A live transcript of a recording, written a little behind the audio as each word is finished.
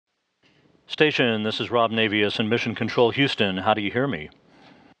Station, this is Rob Navias in Mission Control Houston. How do you hear me?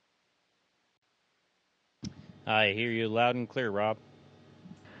 I hear you loud and clear, Rob.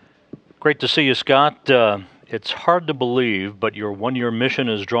 Great to see you, Scott. It's hard to believe, but your one-year mission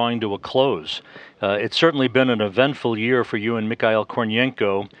is drawing to a close. It's certainly been an eventful year for you and Mikhail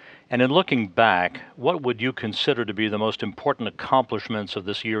Kornienko. And in looking back, what would you consider to be the most important accomplishments of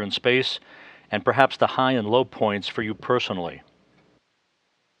this year in space, and perhaps the high and low points for you personally?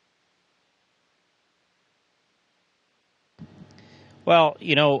 Well,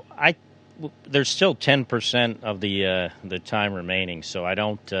 there's still 10% of the time remaining, so I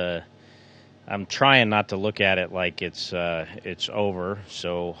don't. I'm trying not to look at it like it's over.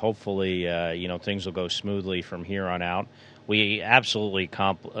 So hopefully, things will go smoothly from here on out. We absolutely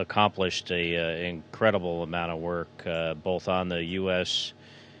accomplished a incredible amount of work, both on the U.S.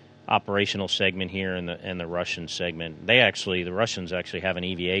 operational segment here and the Russian segment. The Russians actually have an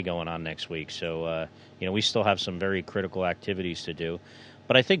EVA going on next week, so we still have some very critical activities to do.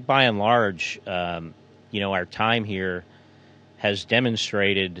 But I think by and large, our time here has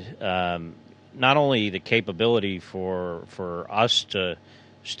demonstrated not only the capability for us to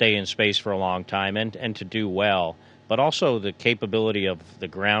stay in space for a long time and to do well, but also the capability of the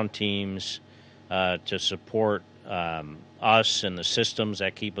ground teams to support us and the systems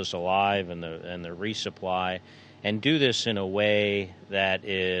that keep us alive and the resupply, and do this in a way that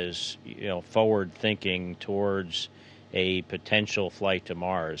is forward thinking towards a potential flight to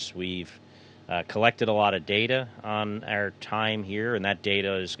Mars. We've collected a lot of data on our time here, and that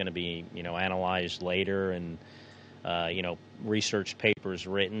data is going to be analyzed later, and research papers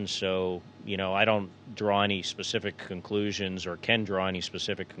written. So I don't draw any specific conclusions, or can draw any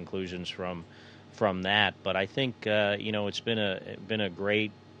specific conclusions from that. But I think it's been a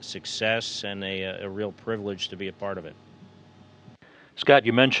great success and a real privilege to be a part of it. Scott,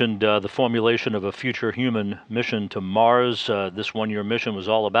 you mentioned the formulation of a future human mission to Mars. This one-year mission was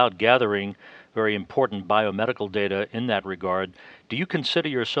all about gathering very important biomedical data in that regard. Do you consider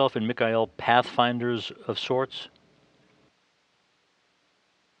yourself and Mikhail pathfinders of sorts?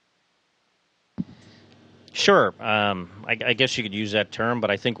 Sure. I guess you could use that term,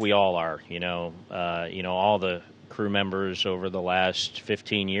 but I think we all are. All the crew members over the last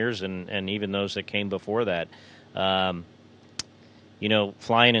 15 years, and even those that came before that.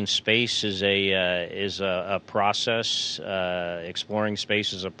 Flying in space is a process. Exploring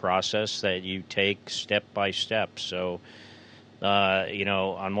space is a process that you take step by step. So,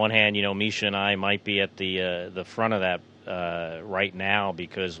 on one hand, Misha and I might be at the front of that right now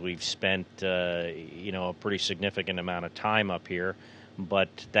because we've spent a pretty significant amount of time up here, but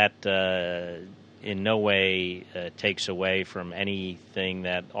that in no way takes away from anything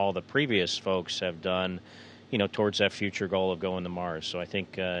that all the previous folks have done, towards that future goal of going to Mars. So I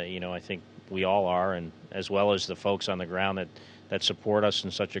think we all are, and as well as the folks on the ground that support us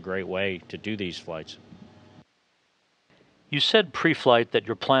in such a great way to do these flights. You said pre-flight that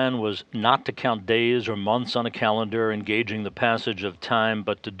your plan was not to count days or months on a calendar, engaging the passage of time,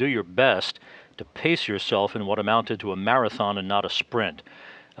 but to do your best to pace yourself in what amounted to a marathon and not a sprint.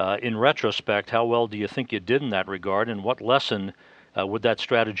 In retrospect, how well do you think you did in that regard, and what lesson would that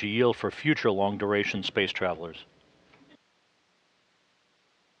strategy yield for future long-duration space travelers?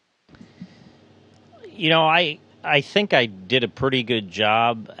 I think I did a pretty good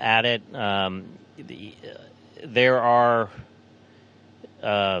job at it. There's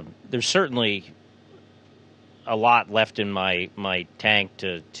certainly a lot left in my tank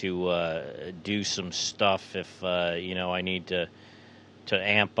to do some stuff if I need to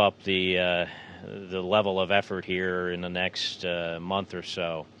amp up the level of effort here in the next month or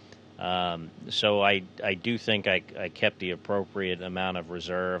so. So I do think I kept the appropriate amount of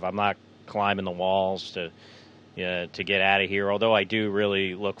reserve. I'm not climbing the walls to get out of here, although I do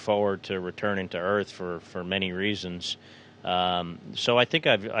really look forward to returning to Earth for many reasons. So I think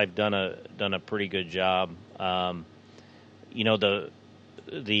I've done a pretty good job.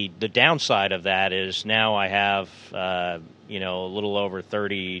 The downside of that is now I have a little over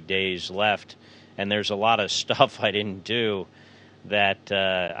 30 days left, and there's a lot of stuff I didn't do that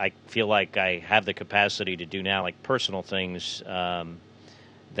I feel like I have the capacity to do now, like personal things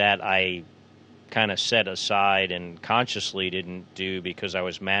that I kind of set aside and consciously didn't do because I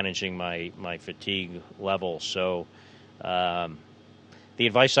was managing my fatigue level. So the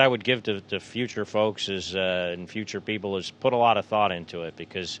advice I would give to future folks is and future people is put a lot of thought into it,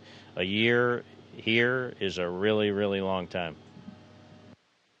 because a year here is a really, really long time.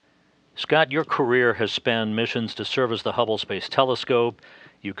 Scott, your career has spanned missions to service the Hubble Space Telescope.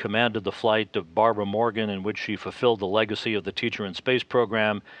 You commanded the flight of Barbara Morgan, in which she fulfilled the legacy of the Teacher in Space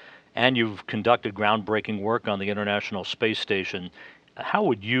program, and you've conducted groundbreaking work on the International Space Station. How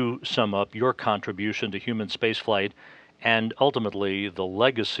would you sum up your contribution to human spaceflight and ultimately the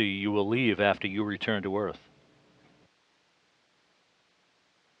legacy you will leave after you return to Earth?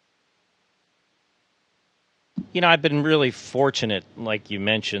 I've been really fortunate, like you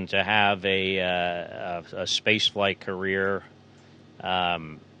mentioned, to have a spaceflight career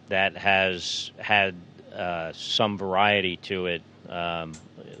that has had some variety to it,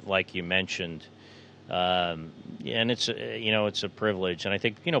 like you mentioned. And it's a privilege, and I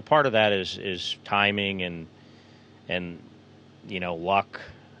think part of that is timing and luck.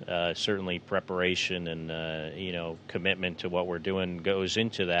 Certainly, preparation and commitment to what we're doing goes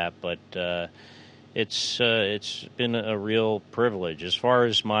into that, but it's been a real privilege. As far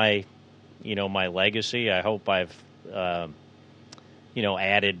as my legacy, I hope I've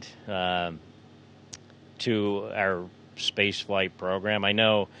added to our space flight program. I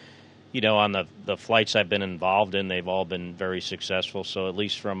know on the flights I've been involved in, they've all been very successful. So at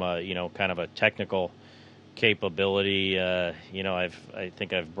least from a kind of a technical capability, I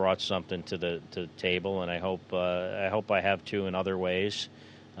think I've brought something to the table, and I hope I have too in other ways.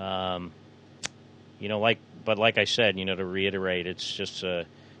 Like I said, to reiterate, it's just a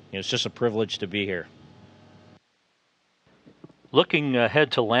privilege to be here. Looking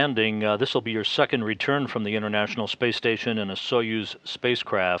ahead to landing, this will be your second return from the International Space Station in a Soyuz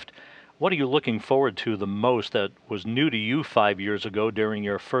spacecraft. What are you looking forward to the most that was new to you 5 years ago during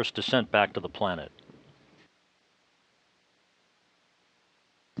your first descent back to the planet?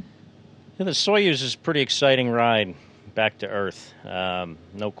 Yeah, the Soyuz is a pretty exciting ride back to Earth,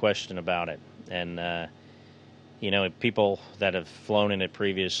 no question about it. And people that have flown in it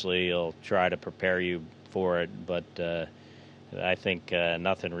previously will try to prepare you for it, but I think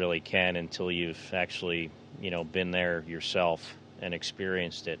nothing really can until you've actually been there yourself and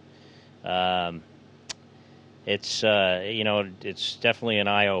experienced it. It's definitely an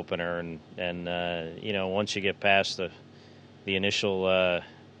eye opener, and once you get past the initial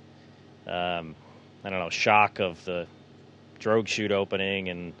I don't know, shock of the drogue chute opening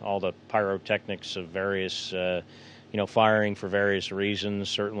and all the pyrotechnics of various firing for various reasons.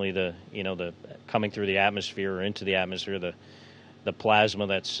 Certainly the coming through the atmosphere or into the atmosphere, the plasma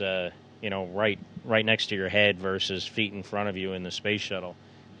that's right next to your head versus feet in front of you in the space shuttle.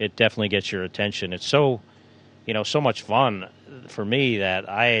 It definitely gets your attention. It's so much fun for me that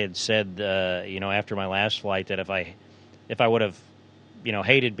I had said after my last flight that if I would have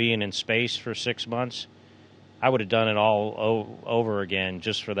hated being in space for 6 months, I would have done it all over again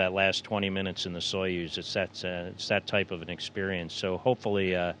just for that last 20 minutes in the Soyuz. It's that type of an experience. So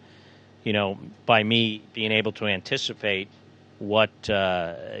hopefully, by me being able to anticipate what's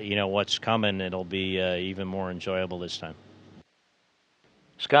coming, it'll be even more enjoyable this time.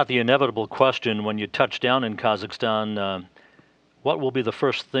 Scott, the inevitable question when you touch down in Kazakhstan, what will be the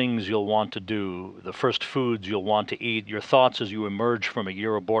first things you'll want to do, the first foods you'll want to eat, your thoughts as you emerge from a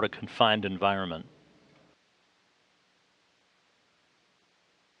year aboard a confined environment?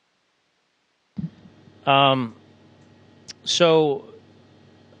 So,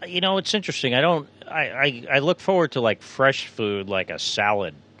 it's interesting. I look forward to like fresh food, like a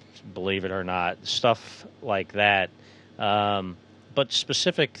salad, believe it or not, stuff like that. But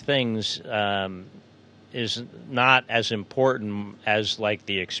specific things is not as important as like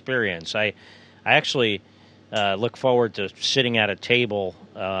the experience. I actually look forward to sitting at a table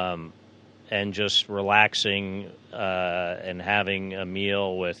and just relaxing and having a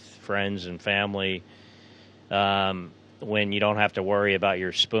meal with friends and family. When you don't have to worry about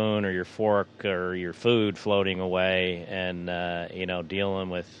your spoon or your fork or your food floating away and dealing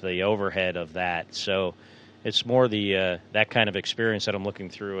with the overhead of that. So it's more the that kind of experience that I'm looking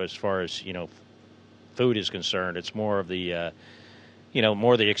through as far as food is concerned. It's more of the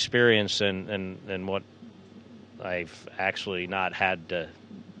more the experience and what I've actually not had to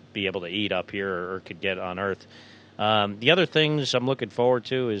be able to eat up here or could get on Earth. The other things I'm looking forward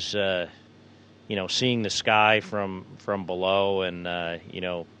to is seeing the sky from below and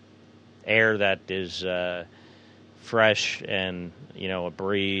air that is fresh and a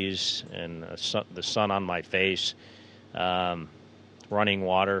breeze and the sun on my face, running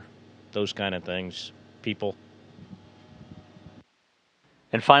water, those kind of things, people.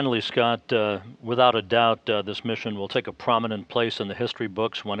 And finally, Scott, without a doubt, this mission will take a prominent place in the history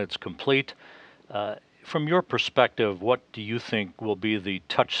books when it's complete. From your perspective, what do you think will be the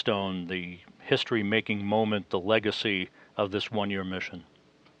touchstone, the history-making moment, the legacy of this one-year mission?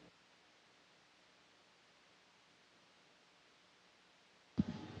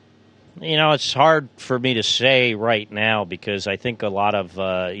 It's hard for me to say right now because I think a lot of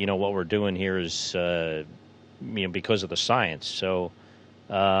what we're doing here is because of the science. So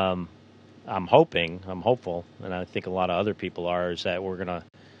I'm hopeful, and I think a lot of other people are, is that we're gonna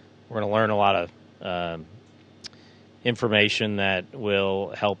learn a lot of information that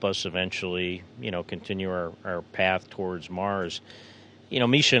will help us eventually, continue our path towards Mars.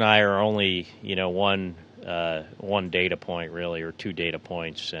 Misha and I are only, one data point really, or two data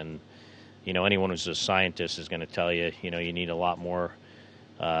points, and anyone who's a scientist is going to tell you, you need a lot more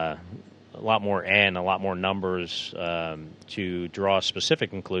numbers to draw specific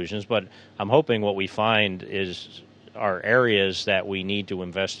conclusions. But I'm hoping what we find are areas that we need to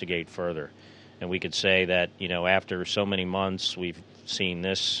investigate further. And we could say that, after so many months, we've seen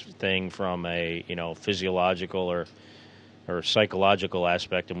this thing from a, physiological or psychological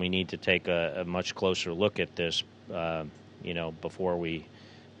aspect, and we need to take a much closer look at this, before we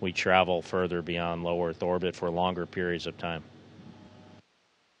travel further beyond low Earth orbit for longer periods of time.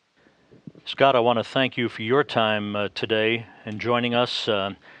 Scott, I want to thank you for your time today and joining us.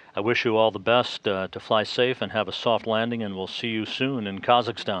 I wish you all the best to fly safe and have a soft landing, and we'll see you soon in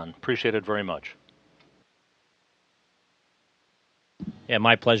Kazakhstan. Appreciate it very much. Yeah,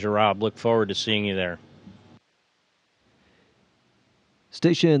 my pleasure, Rob. Look forward to seeing you there.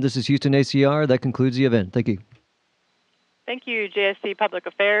 Station, this is Houston ACR. That concludes the event. Thank you. Thank you, JSC Public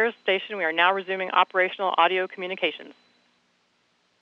Affairs Station. We are now resuming operational audio communications.